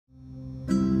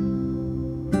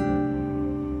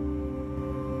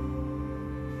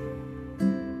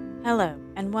Hello,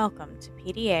 and welcome to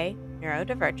PDA,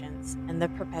 Neurodivergence, and the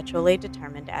Perpetually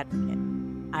Determined Advocate.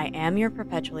 I am your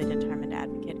Perpetually Determined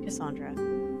Advocate, Cassandra.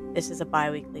 This is a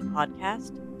bi-weekly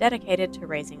podcast dedicated to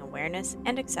raising awareness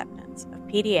and acceptance of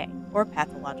PDA, or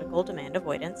pathological demand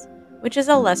avoidance, which is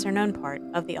a lesser-known part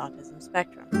of the autism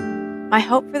spectrum. My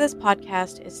hope for this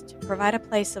podcast is to provide a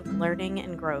place of learning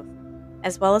and growth,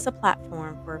 as well as a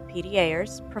platform for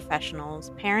PDAers, professionals,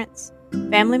 parents,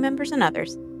 family members, and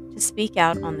others to speak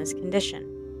out on this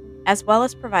condition, as well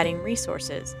as providing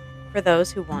resources for those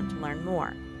who want to learn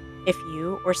more. If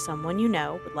you or someone you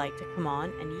know would like to come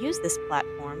on and use this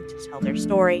platform to tell their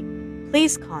story,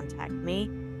 please contact me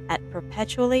at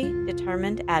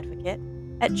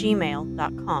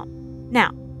perpetuallydeterminedadvocate@gmail.com.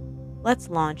 Now, let's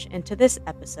launch into this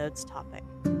episode's topic.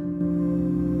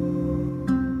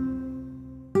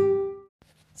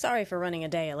 Sorry for running a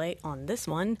day late on this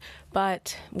one,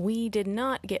 but we did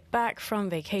not get back from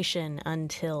vacation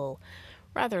until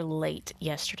rather late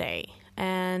yesterday.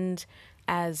 And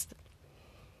as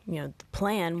you know, the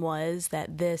plan was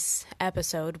that this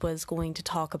episode was going to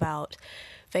talk about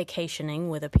vacationing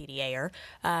with a PDAer.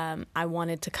 I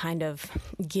wanted to kind of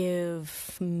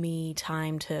give me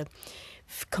time to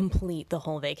complete the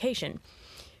whole vacation.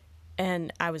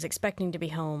 And I was expecting to be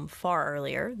home far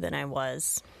earlier than I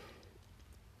was.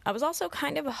 I was also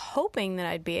kind of hoping that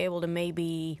I'd be able to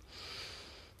maybe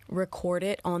record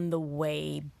it on the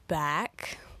way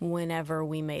back whenever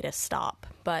we made a stop,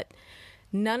 but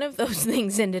none of those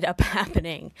things ended up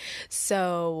happening,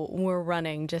 so we're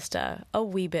running just a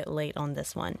wee bit late on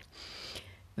this one.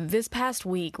 This past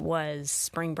week was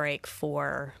spring break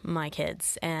for my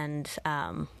kids, and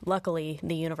luckily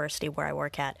the university where I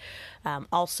work at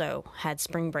also had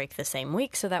spring break the same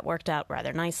week, so that worked out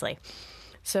rather nicely.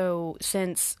 So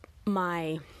since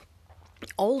my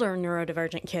older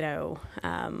neurodivergent kiddo,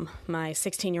 my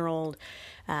 16-year-old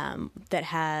that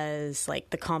has like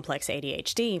the complex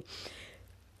ADHD,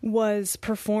 was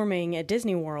performing at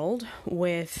Disney World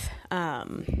with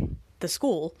the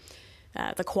school,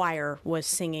 the choir was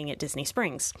singing at Disney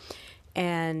Springs.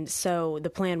 And so the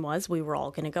plan was we were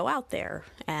all going to go out there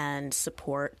and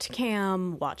support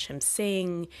Cam, watch him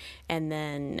sing, and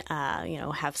then,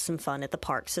 have some fun at the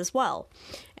parks as well.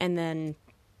 And then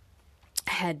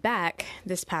head back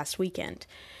this past weekend.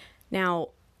 Now,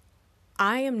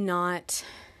 I am not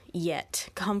yet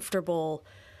comfortable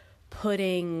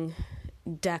putting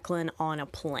Declan on a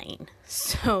plane.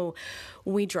 So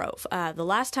we drove. The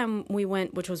last time we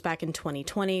went, which was back in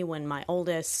 2020 when my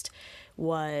oldest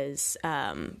was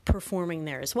performing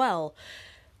there as well,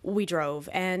 we drove,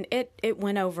 and it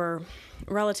went over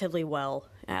relatively well.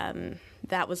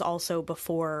 That was also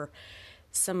before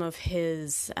some of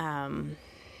his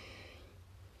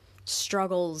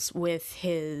struggles with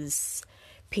his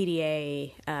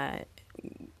PDA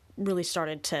really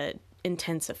started to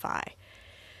intensify.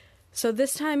 So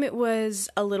this time it was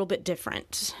a little bit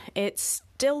different. It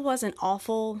still wasn't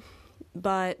awful,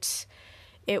 but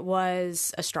it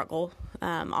was a struggle,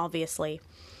 obviously.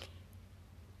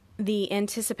 The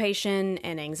anticipation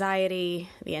and anxiety,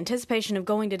 the anticipation of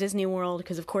going to Disney World,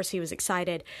 because of course he was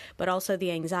excited, but also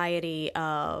the anxiety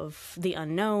of the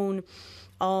unknown,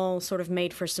 all sort of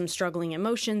made for some struggling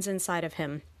emotions inside of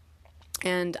him.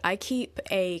 And I keep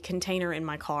a container in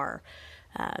my car,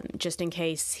 just in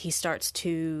case he starts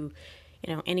to,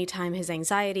 anytime his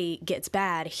anxiety gets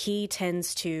bad, he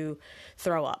tends to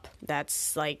throw up.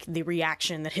 That's like the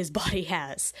reaction that his body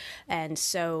has. And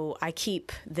so I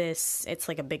keep this, it's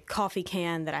like a big coffee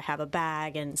can that I have a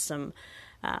bag and some,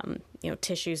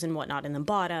 tissues and whatnot in the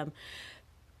bottom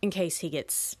in case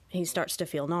he starts to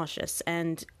feel nauseous.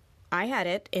 And I had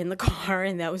it in the car,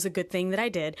 and that was a good thing that I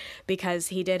did, because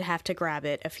he did have to grab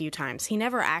it a few times. He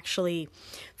never actually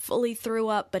fully threw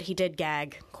up, but he did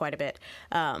gag quite a bit.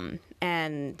 And,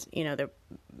 there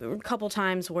were a couple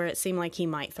times where it seemed like he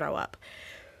might throw up.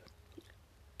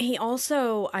 He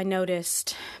also, I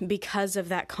noticed, because of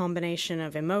that combination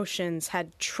of emotions,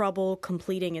 had trouble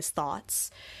completing his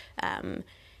thoughts.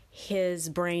 His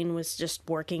brain was just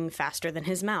working faster than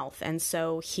his mouth, and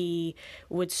so he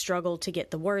would struggle to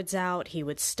get the words out. He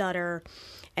would stutter,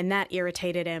 and that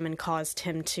irritated him and caused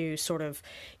him to sort of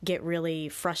get really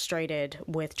frustrated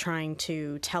with trying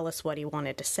to tell us what he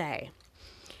wanted to say.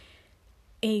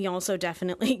 He also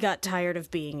definitely got tired of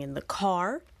being in the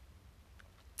car,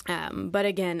 but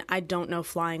again, I don't know if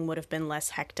flying would have been less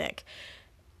hectic.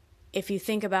 If you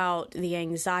think about the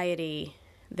anxiety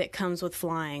that comes with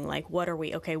flying, like, what are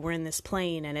we? Okay, we're in this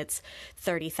plane and it's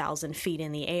 30,000 feet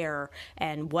in the air,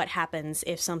 and what happens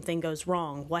if something goes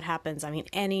wrong? What happens? I mean,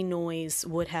 any noise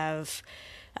would have,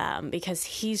 because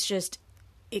he's just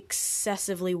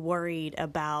excessively worried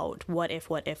about what if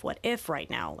right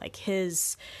now. Like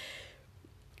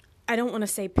I don't want to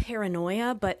say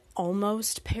paranoia, but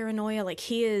almost paranoia. Like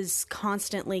he is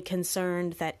constantly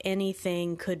concerned that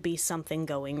anything could be something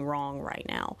going wrong right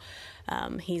now.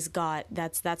 He's got,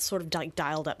 that's sort of like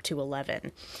dialed up to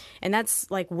 11. And that's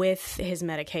like with his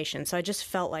medication. So I just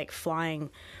felt like flying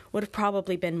would have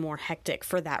probably been more hectic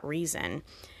for that reason.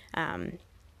 I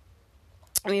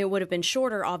mean, it would have been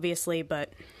shorter, obviously,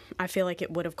 but I feel like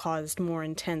it would have caused more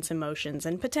intense emotions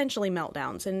and potentially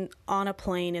meltdowns. And on a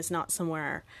plane is not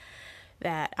somewhere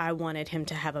that I wanted him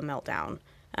to have a meltdown.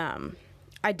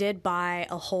 I did buy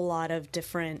a whole lot of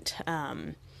different,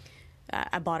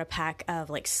 I bought a pack of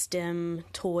like STEM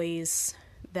toys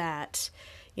that,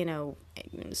 you know,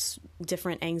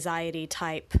 different anxiety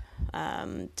type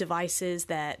devices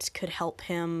that could help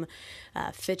him,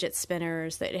 fidget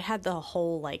spinners, that it had the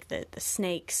whole, like the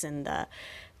snakes and the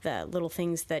little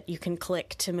things that you can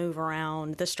click to move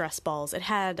around, the stress balls. It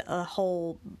was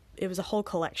a whole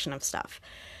collection of stuff.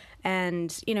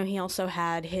 And, you know, he also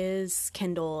had his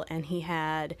Kindle, and he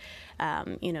had,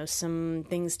 you know, some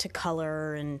things to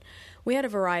color, and we had a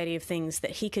variety of things that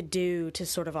he could do to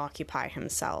sort of occupy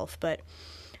himself. But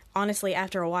honestly,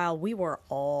 after a while, we were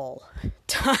all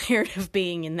tired of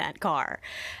being in that car.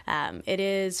 It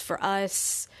is, for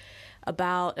us,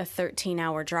 about a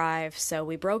 13-hour drive, so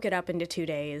we broke it up into 2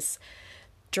 days,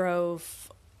 got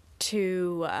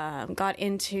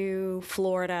into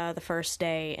Florida the first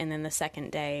day, and then the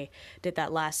second day did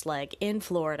that last leg in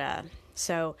Florida.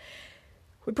 So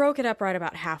we broke it up right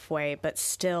about halfway, but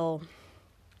still,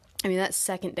 I mean, that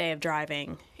second day of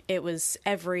driving, it was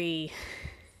every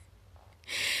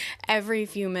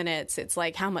few minutes, it's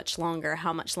like, how much longer?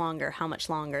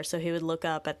 So he would look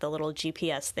up at the little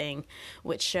GPS thing,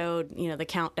 which showed, you know, the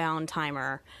countdown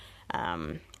timer,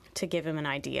 to give him an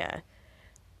idea.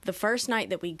 The first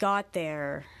night that we got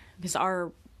there, because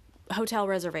our hotel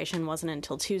reservation wasn't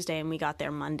until Tuesday, and we got there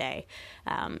Monday.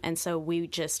 And so we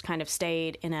just kind of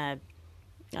stayed in a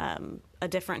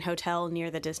different hotel near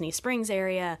the Disney Springs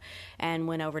area and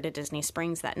went over to Disney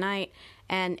Springs that night.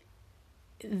 And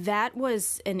that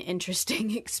was an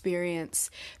interesting experience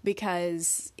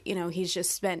because, you know, he's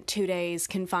just spent 2 days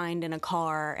confined in a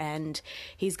car, and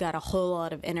he's got a whole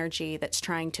lot of energy that's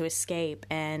trying to escape,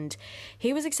 and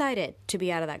he was excited to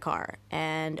be out of that car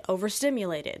and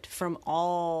overstimulated from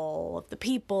all of the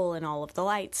people and all of the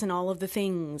lights and all of the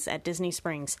things at Disney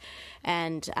Springs.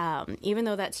 And even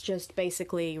though that's just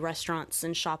basically restaurants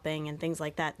and shopping and things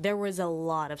like that, there was a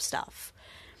lot of stuff.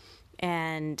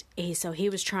 And he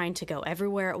was trying to go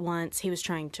everywhere at once. He was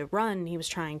trying to run. He was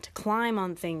trying to climb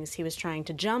on things. He was trying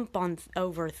to jump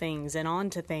over things and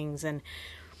onto things. And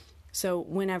so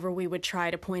whenever we would try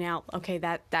to point out, okay,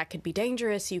 that could be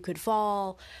dangerous, you could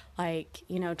fall, like,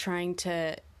 you know, trying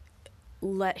to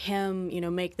let him, you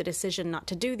know, make the decision not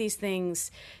to do these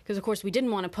things. Because, of course, we didn't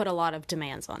want to put a lot of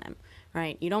demands on him,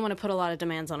 right? You don't want to put a lot of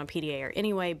demands on a PDA or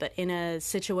anyway, but in a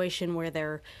situation where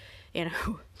they're, you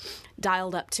know,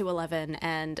 dialed up to 11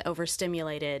 and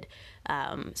overstimulated.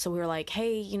 So we were like,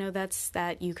 hey, you know,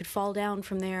 that you could fall down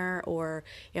from there, or,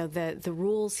 you know, the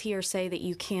rules here say that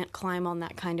you can't climb on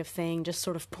that kind of thing, just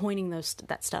sort of pointing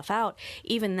that stuff out.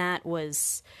 Even that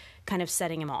was kind of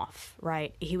setting him off,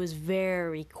 right? He was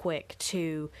very quick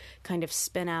to kind of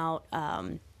spin out,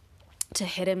 to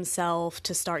hit himself,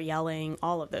 to start yelling,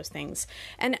 all of those things.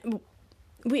 And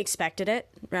we expected it,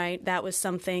 right? That was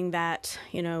something that,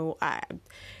 you know,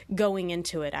 going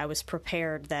into it, I was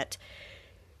prepared that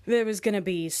there was going to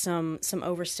be some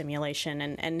overstimulation,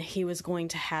 and he was going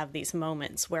to have these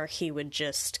moments where he would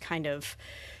just kind of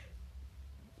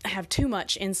have too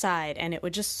much inside and it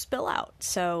would just spill out.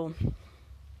 So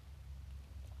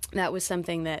that was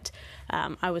something that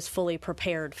I was fully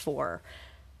prepared for.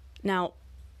 Now,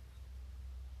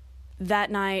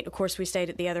 that night, of course, we stayed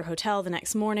at the other hotel. The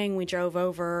next morning, we drove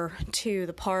over to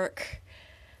the park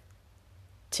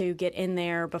to get in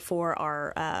there before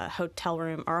our hotel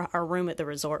room, or our room at the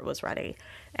resort was ready.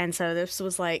 And so this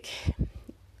was like,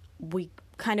 we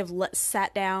kind of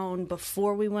sat down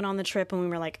before we went on the trip, and we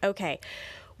were like, okay,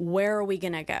 where are we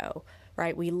going to go?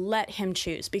 Right? We let him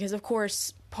choose, because, of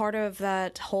course, part of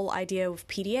that whole idea of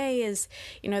PDA is,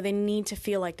 you know, they need to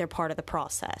feel like they're part of the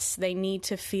process. They need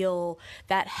to feel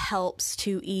that helps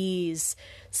to ease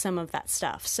some of that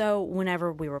stuff. So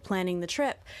whenever we were planning the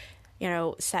trip, you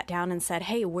know, sat down and said,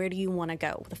 hey, where do you want to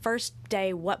go? The first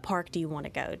day, what park do you want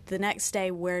to go? The next day,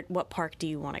 what park do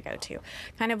you want to go to?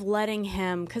 Kind of letting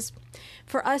him, because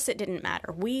for us, it didn't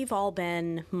matter. We've all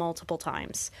been multiple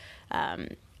times.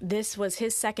 this was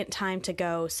his second time to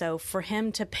go, so for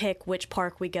him to pick which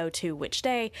park we go to which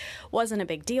day wasn't a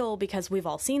big deal because we've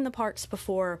all seen the parks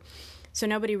before, so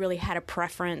nobody really had a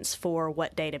preference for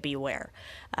what day to be where.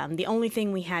 The only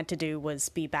thing we had to do was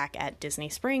be back at Disney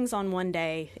Springs on one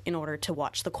day in order to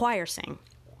watch the choir sing.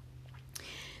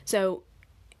 So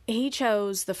he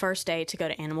chose the first day to go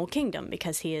to Animal Kingdom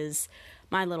because he is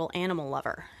my little animal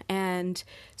lover. And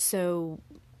so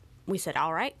we said,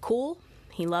 all right, cool.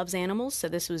 He loves animals, so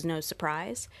this was no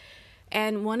surprise.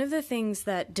 And one of the things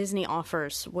that Disney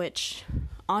offers, which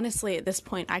honestly at this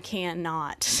point I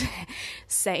cannot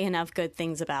say enough good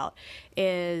things about,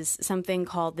 is something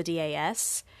called the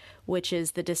DAS, which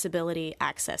is the Disability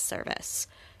Access Service.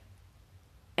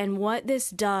 And what this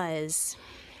does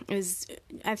is,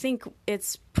 I think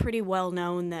it's pretty well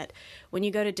known that when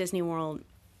you go to Disney World,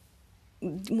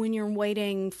 when you're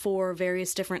waiting for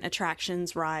various different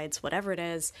attractions, rides, whatever it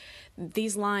is,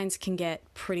 these lines can get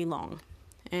pretty long.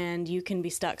 And you can be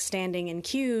stuck standing in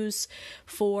queues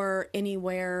for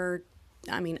anywhere.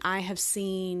 I mean, I have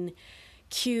seen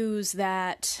queues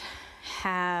that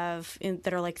are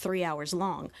like 3 hours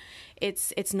long.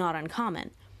 It's not uncommon.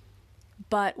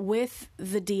 But with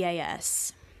the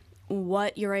DAS,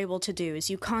 what you're able to do is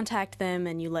you contact them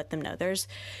and you let them know. There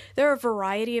are a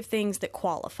variety of things that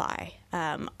qualify.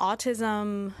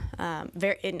 Autism,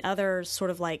 and other sort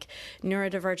of like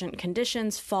neurodivergent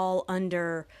conditions fall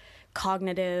under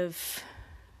cognitive,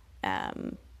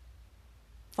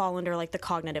 fall under like the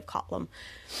cognitive column.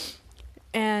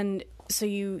 And so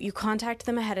you contact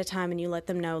them ahead of time and you let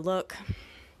them know, look,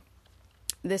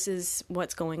 this is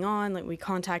what's going on. Like, we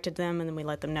contacted them and then we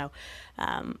let them know,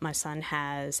 my son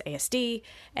has ASD.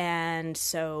 And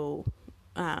so,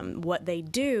 what they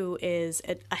do is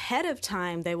ahead of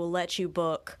time, they will let you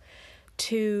book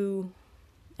 2,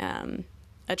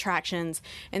 attractions.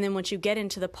 And then once you get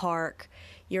into the park,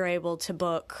 you're able to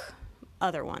book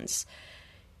other ones.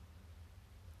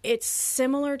 It's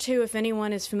similar to, if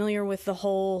anyone is familiar with the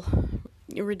whole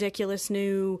ridiculous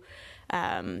new,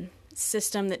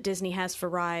 system that Disney has for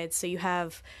rides. So you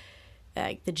have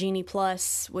the Genie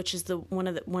Plus, which is one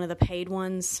of the paid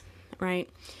ones, right?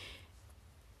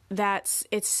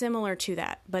 It's similar to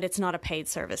that, but it's not a paid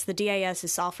service. The DAS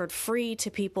is offered free to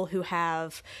people who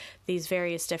have these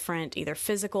various different either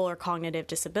physical or cognitive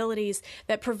disabilities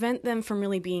that prevent them from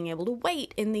really being able to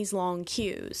wait in these long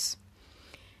queues.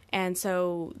 And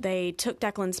so they took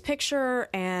Declan's picture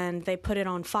and they put it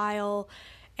on file,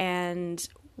 and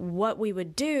what we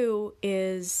would do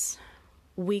is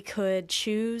we could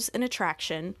choose an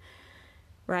attraction,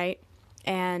 right?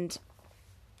 And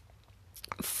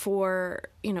for,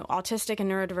 autistic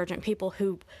and neurodivergent people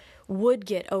who would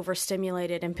get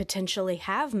overstimulated and potentially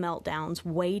have meltdowns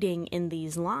waiting in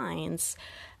these lines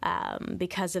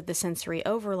because of the sensory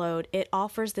overload, it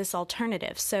offers this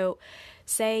alternative. So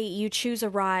say you choose a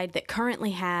ride that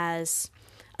currently has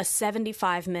a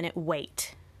 75-minute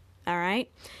wait, all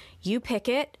right? You pick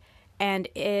it, and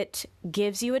it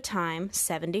gives you a time,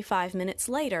 75 minutes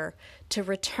later, to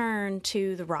return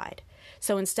to the ride.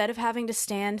 So instead of having to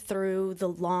stand through the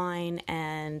line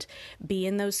and be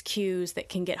in those queues that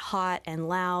can get hot and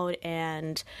loud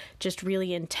and just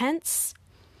really intense,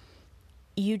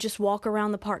 you just walk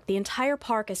around the park. The entire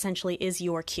park essentially is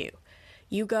your queue.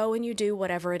 You go and you do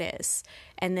whatever it is.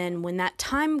 And then when that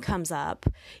time comes up,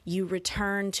 you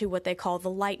return to what they call the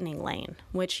lightning lane,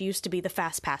 which used to be the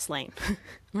fast pass lane,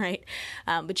 right?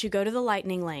 But you go to the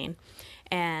lightning lane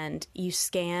and you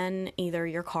scan either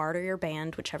your card or your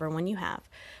band, whichever one you have.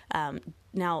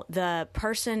 Now, the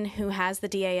person who has the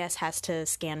DAS has to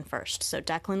scan first. So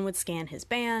Declan would scan his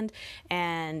band,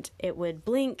 and it would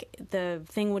blink. The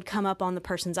thing would come up on the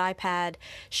person's iPad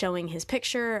showing his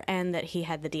picture and that he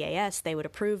had the DAS. They would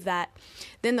approve that.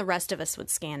 Then the rest of us would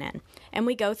scan in. And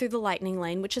we go through the lightning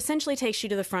lane, which essentially takes you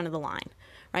to the front of the line,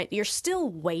 right? You're still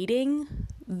waiting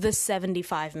the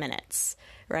 75 minutes,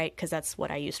 right? Because that's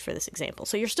what I used for this example.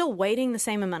 So you're still waiting the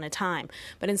same amount of time,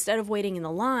 but instead of waiting in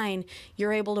the line,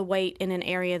 you're able to wait in an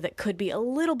area that could be a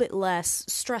little bit less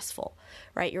stressful,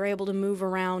 right? You're able to move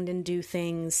around and do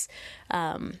things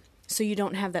so you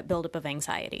don't have that buildup of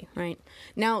anxiety, right?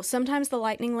 Now, sometimes the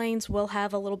lightning lanes will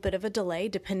have a little bit of a delay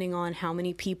depending on how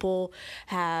many people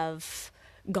have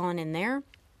gone in there,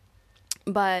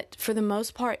 but for the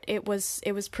most part, it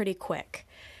was pretty quick.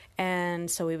 And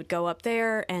so we would go up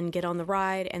there and get on the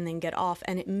ride and then get off.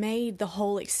 And it made the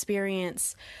whole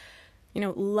experience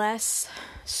less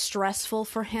stressful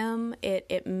for him.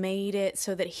 It made it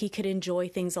so that he could enjoy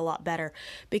things a lot better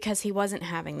because he wasn't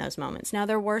having those moments. Now,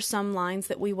 there were some lines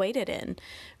that we waited in,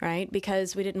 right?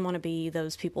 Because we didn't want to be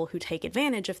those people who take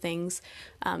advantage of things.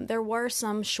 There were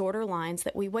some shorter lines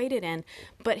that we waited in,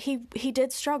 but he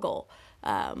did struggle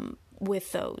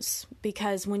with those,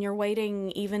 because when you're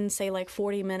waiting even say like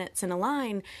 40 minutes in a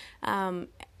line,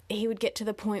 he would get to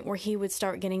the point where he would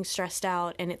start getting stressed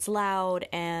out, and it's loud,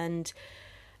 and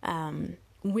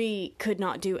we could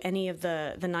not do any of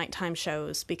the nighttime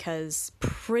shows because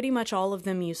pretty much all of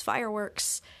them use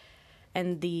fireworks,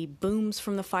 and the booms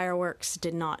from the fireworks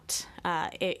did not.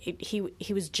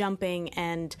 He was jumping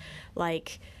and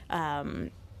like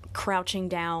crouching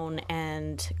down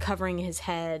and covering his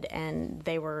head, and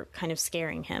they were kind of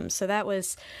scaring him. So that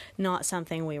was not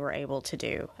something we were able to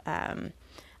do.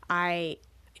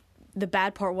 The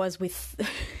bad part was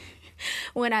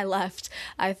when I left,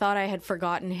 I thought I had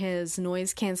forgotten his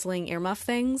noise-canceling earmuff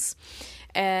things,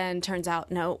 and turns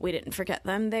out, no, we didn't forget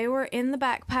them. They were in the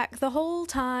backpack the whole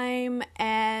time,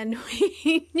 and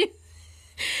we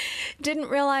didn't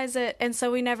realize it, and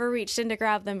so we never reached in to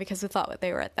grab them because we thought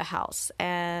they were at the house,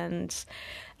 and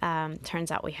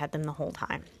turns out we had them the whole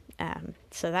time.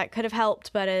 So that could have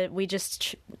helped, but we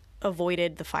just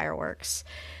avoided the fireworks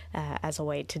as a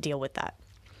way to deal with that.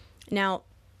 Now,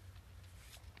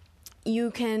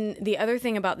 the other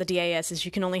thing about the DAS is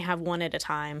you can only have one at a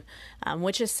time,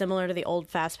 which is similar to the old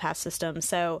FastPass system.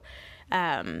 So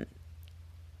the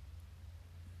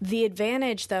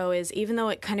advantage, though, is even though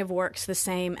it kind of works the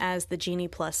same as the Genie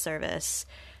Plus service,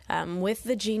 with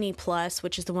the Genie Plus,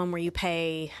 which is the one where you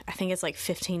pay, I think it's like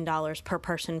 $15 per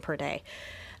person per day.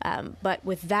 But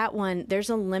with that one, there's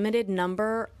a limited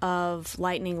number of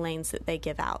lightning lanes that they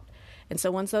give out. And so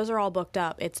once those are all booked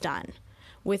up, it's done.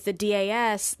 With the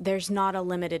DAS, there's not a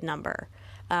limited number.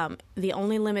 The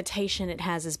only limitation it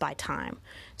has is by time.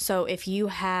 So if you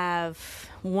have,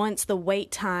 once the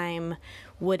wait time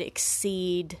would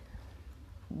exceed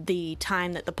the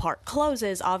time that the park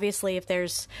closes, obviously if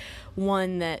there's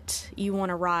one that you want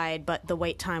to ride, but the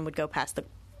wait time would go past the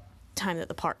time that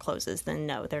the park closes, then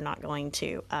no, they're not going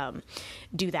to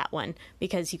do that one,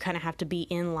 because you kind of have to be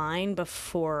in line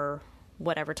before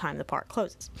whatever time the park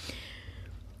closes.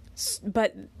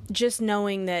 But just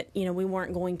knowing that, we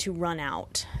weren't going to run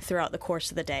out throughout the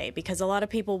course of the day, because a lot of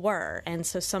people were. And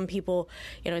so some people,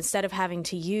 instead of having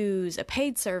to use a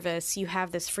paid service, you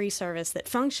have this free service that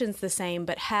functions the same,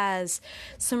 but has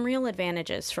some real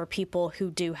advantages for people who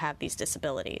do have these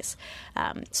disabilities.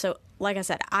 So like I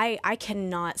said, I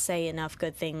cannot say enough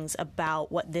good things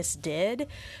about what this did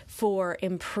for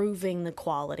improving the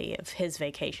quality of his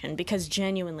vacation, because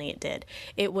genuinely it did.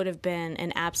 It would have been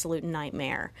an absolute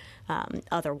nightmare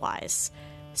otherwise.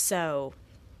 So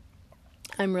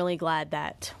I'm really glad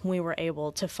that we were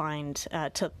able to find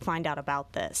out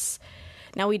about this.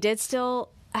 Now, we did still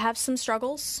have some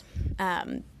struggles.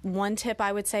 One tip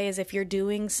I would say is if you're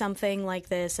doing something like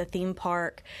this, a theme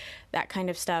park, that kind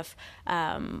of stuff,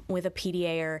 with a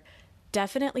PDAer,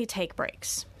 definitely take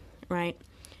breaks, right?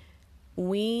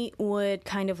 We would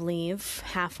kind of leave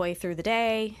halfway through the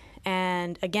day.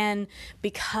 And again,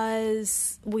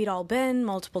 because we'd all been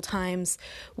multiple times,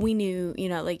 we knew,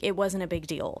 it wasn't a big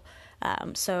deal.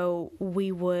 So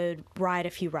we would ride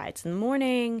a few rides in the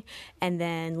morning and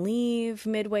then leave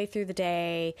midway through the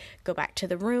day, go back to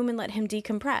the room and let him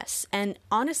decompress. And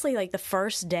honestly, the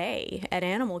first day at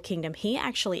Animal Kingdom, he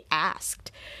actually asked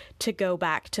to go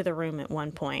back to the room at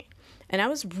one point. And I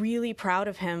was really proud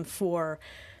of him for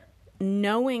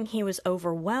knowing he was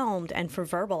overwhelmed and for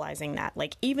verbalizing that.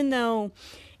 Even though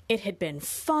it had been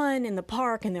fun in the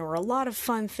park and there were a lot of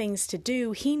fun things to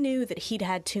do, he knew that he'd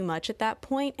had too much at that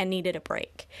point and needed a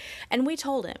break. And we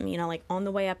told him, on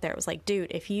the way up there, it was like,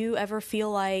 dude, if you ever feel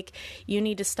like you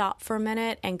need to stop for a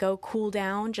minute and go cool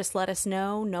down, just let us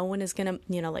know. No one is going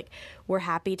to, we're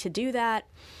happy to do that.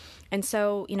 And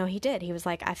so, he did. He was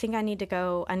like, I think I need to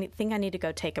go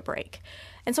take a break.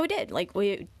 And so we did.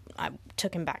 I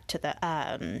took him back to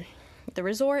the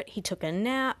resort. He took a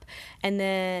nap, and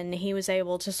then he was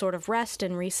able to sort of rest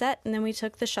and reset, and then we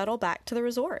took the shuttle back to the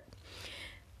resort.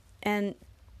 And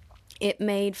it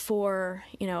made for,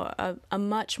 a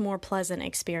much more pleasant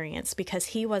experience because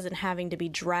he wasn't having to be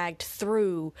dragged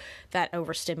through that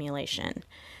overstimulation.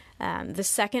 The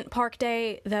second park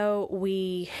day, though,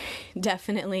 we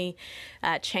definitely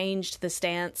changed the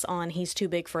stance on he's too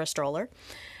big for a stroller.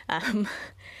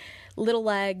 Little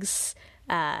legs,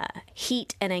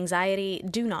 heat and anxiety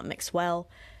do not mix well.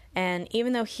 And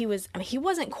even though he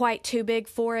wasn't quite too big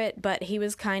for it, but he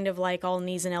was kind of all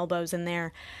knees and elbows in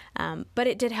there. But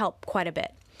it did help quite a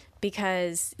bit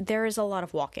because there is a lot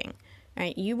of walking,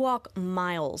 right? You walk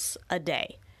miles a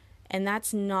day. And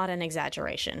that's not an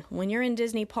exaggeration. When you're in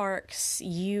Disney parks,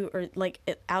 you are like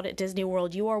out at Disney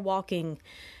World, you are walking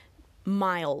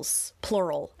miles,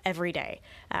 plural, every day.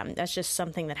 That's just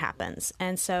something that happens.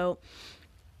 And so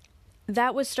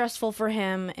that was stressful for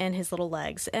him and his little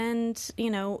legs. And,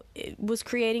 it was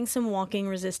creating some walking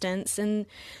resistance. And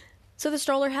so the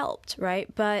stroller helped, right?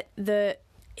 But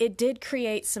it did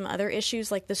create some other issues,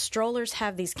 like the strollers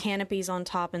have these canopies on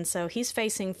top, and so he's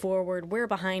facing forward, we're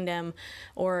behind him,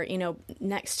 or,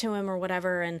 next to him or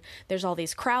whatever, and there's all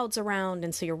these crowds around,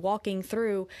 and so you're walking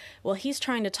through. Well, he's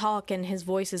trying to talk, and his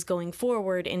voice is going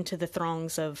forward into the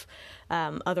throngs of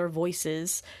other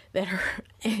voices that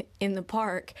are in the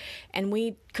park, and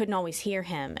we couldn't always hear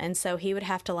him, and so he would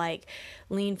have to,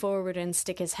 lean forward and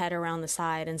stick his head around the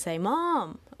side and say,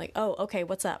 "Mom!" Like, "Oh, okay,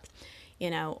 what's up?"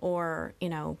 Or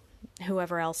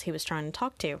whoever else he was trying to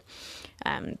talk to.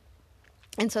 And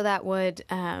so that would,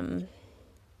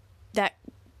 that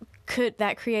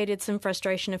created some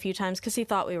frustration a few times because he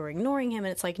thought we were ignoring him.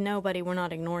 And it's like, no, buddy, we're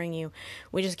not ignoring you.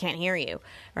 We just can't hear you.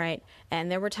 Right.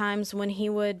 And there were times when he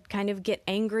would kind of get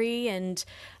angry and,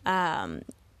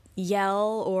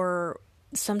 yell, or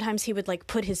sometimes he would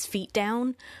put his feet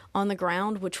down on the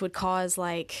ground, which would cause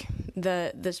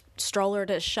the stroller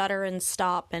to shudder and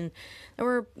stop. And there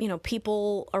were,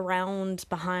 people around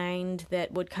behind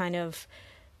that would kind of,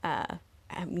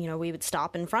 we would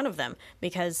stop in front of them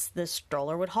because the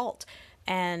stroller would halt.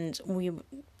 And we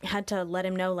had to let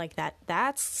him know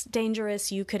that's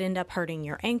dangerous. You could end up hurting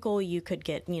your ankle. You could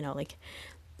get,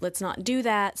 let's not do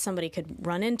that. Somebody could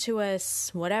run into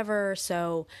us, whatever.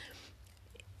 So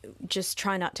just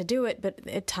try not to do it, but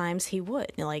at times he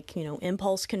would,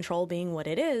 impulse control being what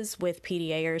it is with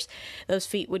PDAers, those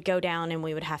feet would go down and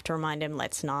we would have to remind him,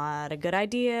 that's not a good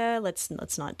idea. Let's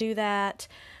not do that.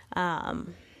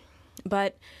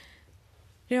 But,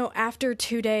 after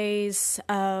 2 days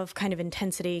of kind of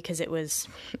intensity, because it was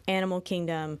Animal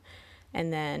Kingdom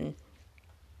and then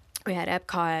we had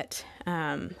Epcot,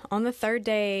 on the third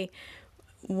day,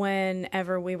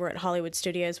 whenever we were at Hollywood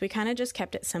Studios, we kind of just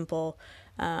kept it simple.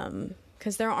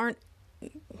 Because there aren't,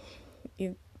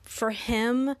 for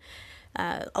him,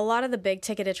 a lot of the big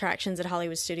ticket attractions at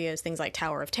Hollywood Studios, things like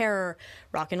Tower of Terror,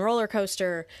 Rock and Roller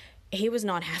Coaster, he was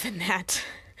not having that,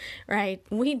 right?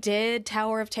 We did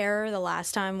Tower of Terror the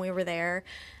last time we were there,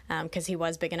 because he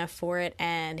was big enough for it,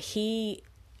 and he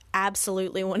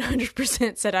absolutely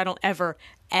 100% said, I don't ever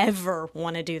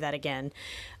want to do that again,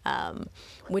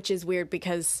 which is weird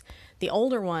because the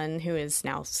older one, who is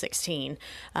now 16,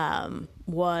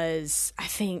 was, I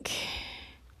think,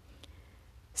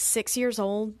 6 years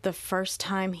old the first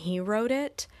time he rode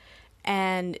it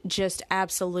and just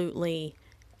absolutely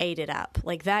ate it up.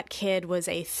 That kid was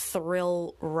a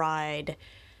thrill ride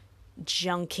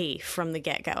junkie from the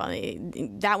get-go. I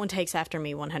mean, that one takes after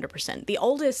me 100%. The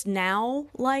oldest now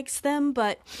likes them,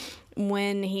 but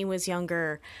when he was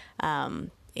younger,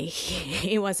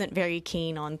 he wasn't very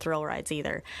keen on thrill rides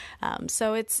either.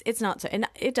 So it's not so, and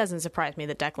it doesn't surprise me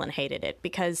that Declan hated it,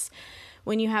 because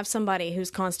when you have somebody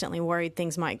who's constantly worried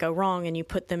things might go wrong and you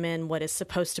put them in what is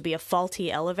supposed to be a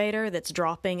faulty elevator that's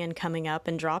dropping and coming up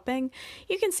and dropping,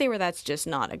 you can see where that's just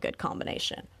not a good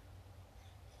combination.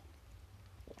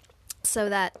 So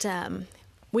that,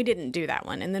 we didn't do that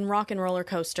one. And then Rock and Roller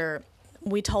Coaster,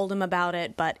 we told him about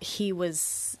it, but he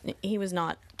was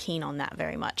not keen on that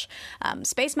very much.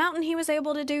 Space Mountain, he was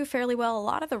able to do fairly well. A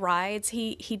lot of the rides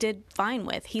he did fine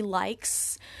with. He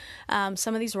likes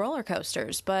some of these roller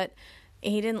coasters, but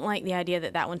he didn't like the idea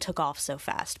that one took off so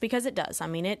fast, because it does. I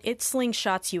mean, it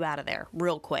slingshots you out of there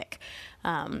real quick,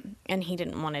 and he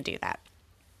didn't want to do that.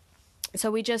 So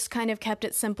we just kind of kept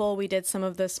it simple. We did some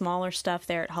of the smaller stuff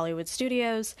there at Hollywood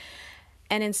Studios,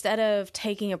 and instead of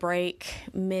taking a break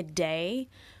midday,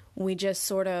 we just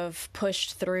sort of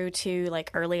pushed through to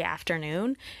early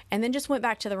afternoon and then just went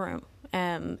back to the room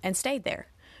and stayed there,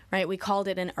 right? We called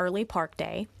it an early park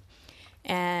day,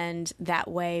 and that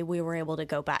way we were able to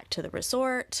go back to the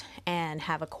resort and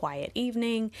have a quiet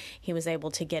evening. He was able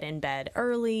to get in bed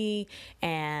early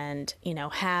and,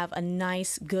 have a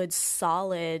nice, good,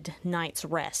 solid night's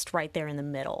rest right there in the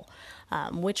middle,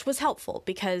 which was helpful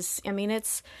because, I mean,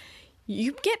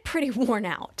 you get pretty worn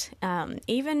out.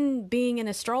 Even being in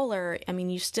a stroller, I mean,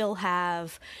 you still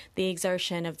have the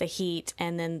exertion of the heat,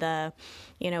 and then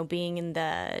being in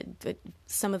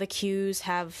some of the queues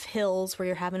have hills where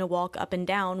you're having to walk up and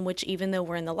down, which even though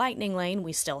we're in the lightning lane,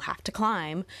 we still have to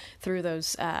climb through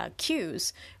those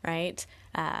queues, right?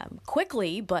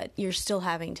 Quickly, but you're still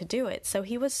having to do it. So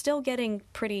he was still getting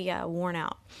pretty worn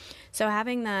out. So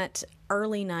having that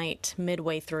early night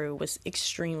midway through was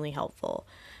extremely helpful.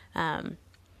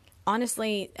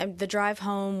 Honestly, the drive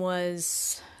home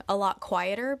was a lot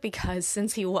quieter because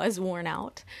since he was worn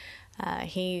out,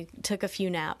 he took a few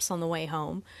naps on the way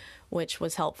home, which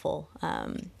was helpful.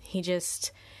 He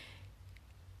was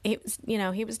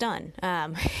done.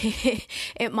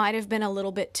 It might have been a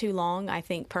little bit too long. I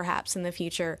think perhaps in the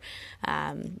future,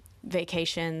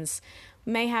 vacations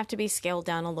may have to be scaled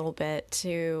down a little bit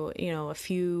to,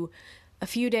 a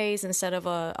few days instead of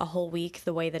a whole week,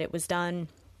 the way that it was done.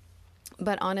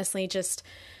 But honestly, just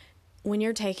when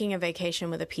you're taking a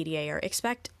vacation with a PDAer,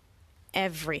 expect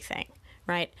everything,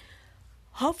 right?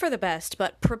 Hope for the best,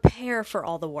 but prepare for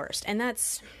all the worst. And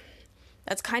that's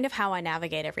kind of how I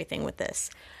navigate everything with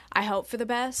this. I hope for the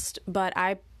best, but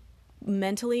I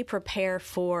mentally prepare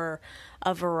for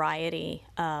a variety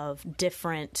of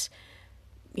different,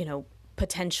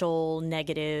 potential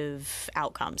negative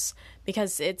outcomes,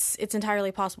 because it's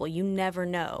entirely possible. You never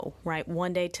know, right?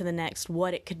 One day to the next,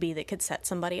 what it could be that could set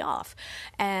somebody off.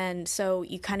 And so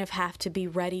you kind of have to be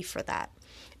ready for that.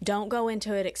 Don't go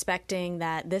into it expecting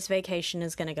that this vacation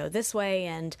is going to go this way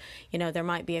and, there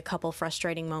might be a couple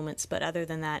frustrating moments, but other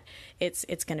than that,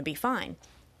 it's going to be fine.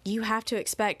 You have to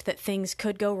expect that things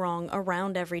could go wrong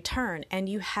around every turn, and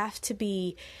you have to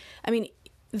be,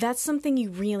 that's something you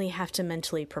really have to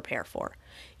mentally prepare for.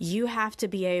 You have to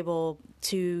be able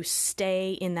to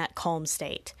stay in that calm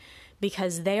state,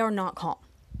 because they are not calm,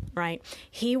 right?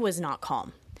 He was not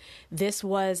calm. This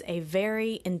was a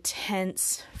very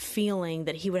intense feeling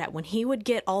that he would have when he would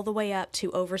get all the way up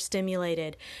to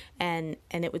overstimulated and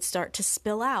it would start to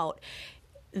spill out.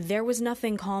 There was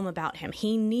nothing calm about him.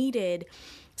 He needed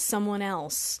someone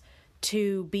else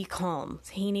to be calm.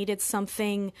 He needed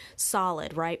something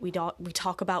solid, right? We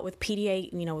talk about with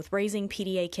PDA, with raising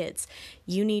PDA kids,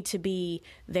 you need to be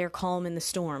their calm in the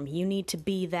storm. You need to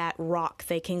be that rock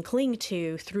they can cling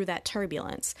to through that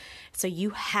turbulence. So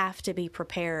you have to be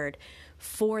prepared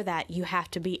for that. You have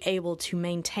to be able to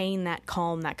maintain that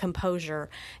calm, that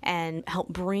composure, and help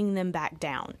bring them back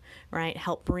down, right?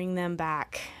 Help bring them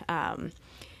back,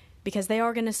 because they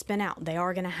are going to spin out. They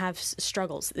are going to have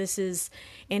struggles. This is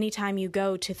anytime you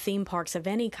go to theme parks of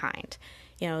any kind,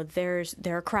 there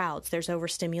are crowds, there's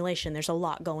overstimulation, there's a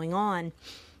lot going on.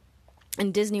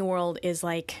 And Disney World is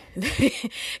like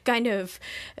kind of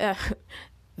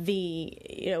the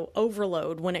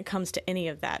overload when it comes to any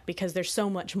of that, because there's so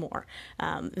much more.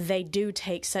 They do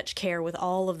take such care with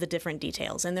all of the different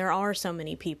details, and there are so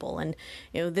many people, and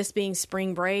this being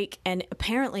spring break, and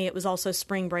apparently it was also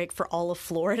spring break for all of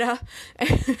Florida.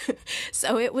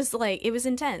 So it was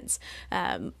intense.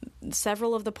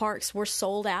 Several of the parks were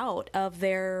sold out of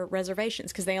their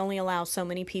reservations because they only allow so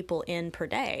many people in per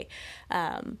day.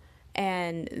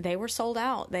 And they were sold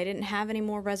out. They didn't have any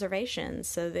more reservations.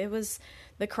 So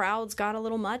the crowds got a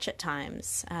little much at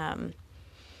times.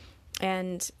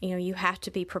 And, you have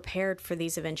to be prepared for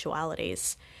these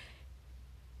eventualities.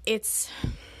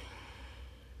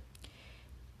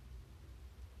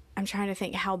 I'm trying to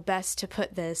think how best to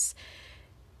put this.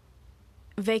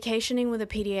 Vacationing with a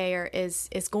PDAer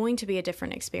is going to be a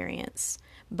different experience,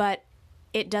 but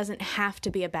it doesn't have to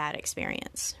be a bad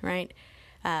experience, right?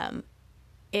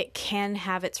 It can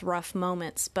have its rough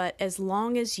moments, but as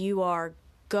long as you are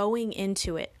going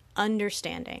into it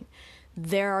understanding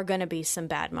there are going to be some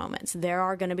bad moments, there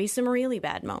are going to be some really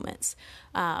bad moments,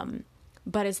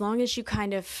 but as long as you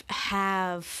kind of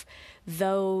have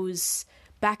those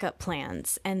backup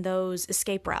plans and those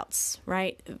escape routes,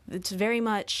 right? It's very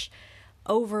much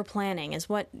over planning is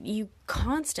what you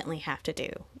constantly have to do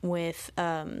with,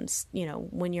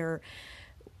 when you're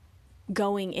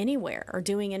going anywhere or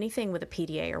doing anything with a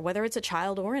PDA, or whether it's a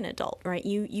child or an adult, right?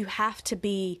 You have to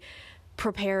be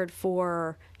prepared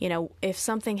for, if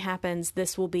something happens,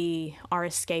 this will be our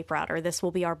escape route, or this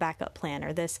will be our backup plan,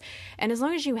 or this. And as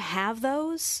long as you have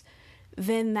those,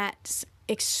 then that's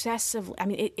excessively,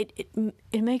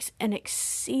 it makes an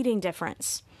exceeding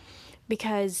difference,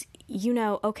 because,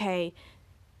 okay,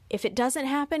 if it doesn't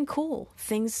happen, cool,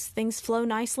 things flow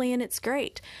nicely and it's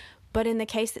great. But in the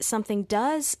case that something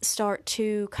does start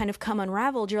to kind of come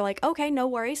unraveled, you're like, okay, no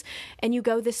worries. And you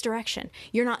go this direction.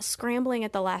 You're not scrambling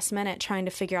at the last minute trying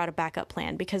to figure out a backup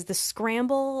plan, because the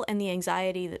scramble and the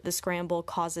anxiety that the scramble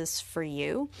causes for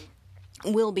you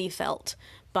will be felt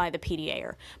by the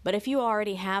PDAer. But if you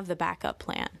already have the backup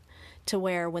plan, to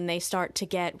where when they start to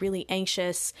get really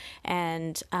anxious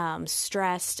and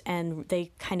stressed and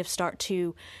they kind of start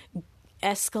to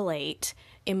escalate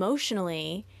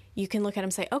emotionally, you can look at them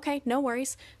and say, okay, no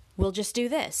worries, we'll just do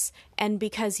this. And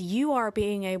because you are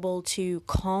being able to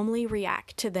calmly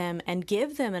react to them and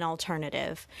give them an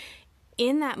alternative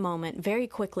in that moment very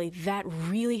quickly, that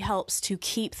really helps to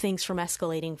keep things from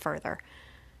escalating further,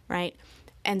 right?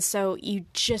 And so you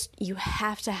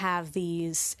have to have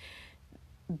these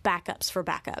backups for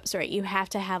backups, right? You have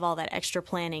to have all that extra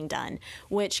planning done,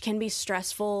 which can be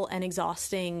stressful and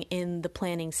exhausting in the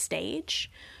planning stage,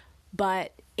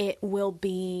 but it will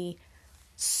be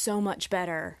so much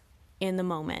better in the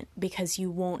moment, because you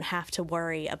won't have to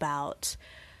worry about,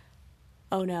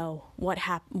 oh no, what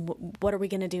are we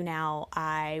going to do now?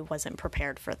 I wasn't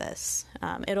prepared for this.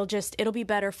 It'll be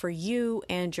better for you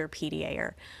and your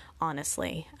PDAer,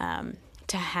 honestly,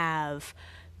 to have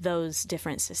those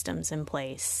different systems in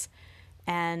place.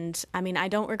 And I mean, I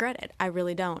don't regret it. I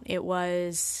really don't. It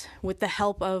was with the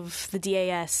help of the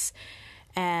DAS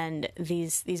and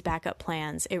these backup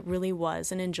plans, it really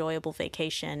was an enjoyable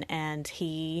vacation. And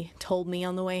he told me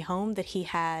on the way home that he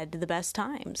had the best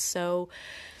time. So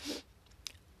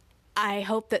I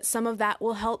hope that some of that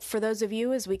will help for those of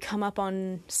you as we come up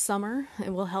on summer.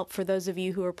 It will help for those of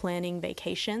you who are planning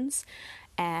vacations.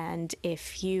 And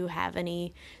if you have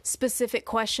any specific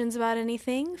questions about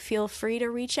anything, feel free to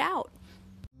reach out.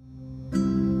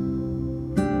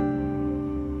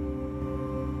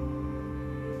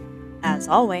 As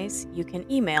always, you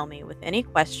can email me with any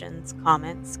questions,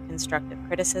 comments, constructive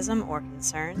criticism, or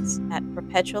concerns at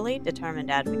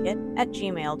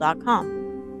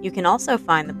perpetuallydeterminedadvocate@gmail.com. You can also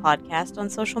find the podcast on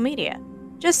social media.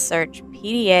 Just search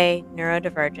PDA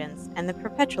Neurodivergence and the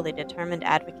Perpetually Determined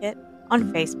Advocate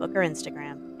on Facebook or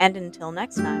Instagram. And until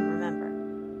next time, remember,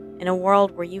 in a world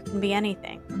where you can be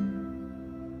anything,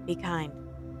 be kind.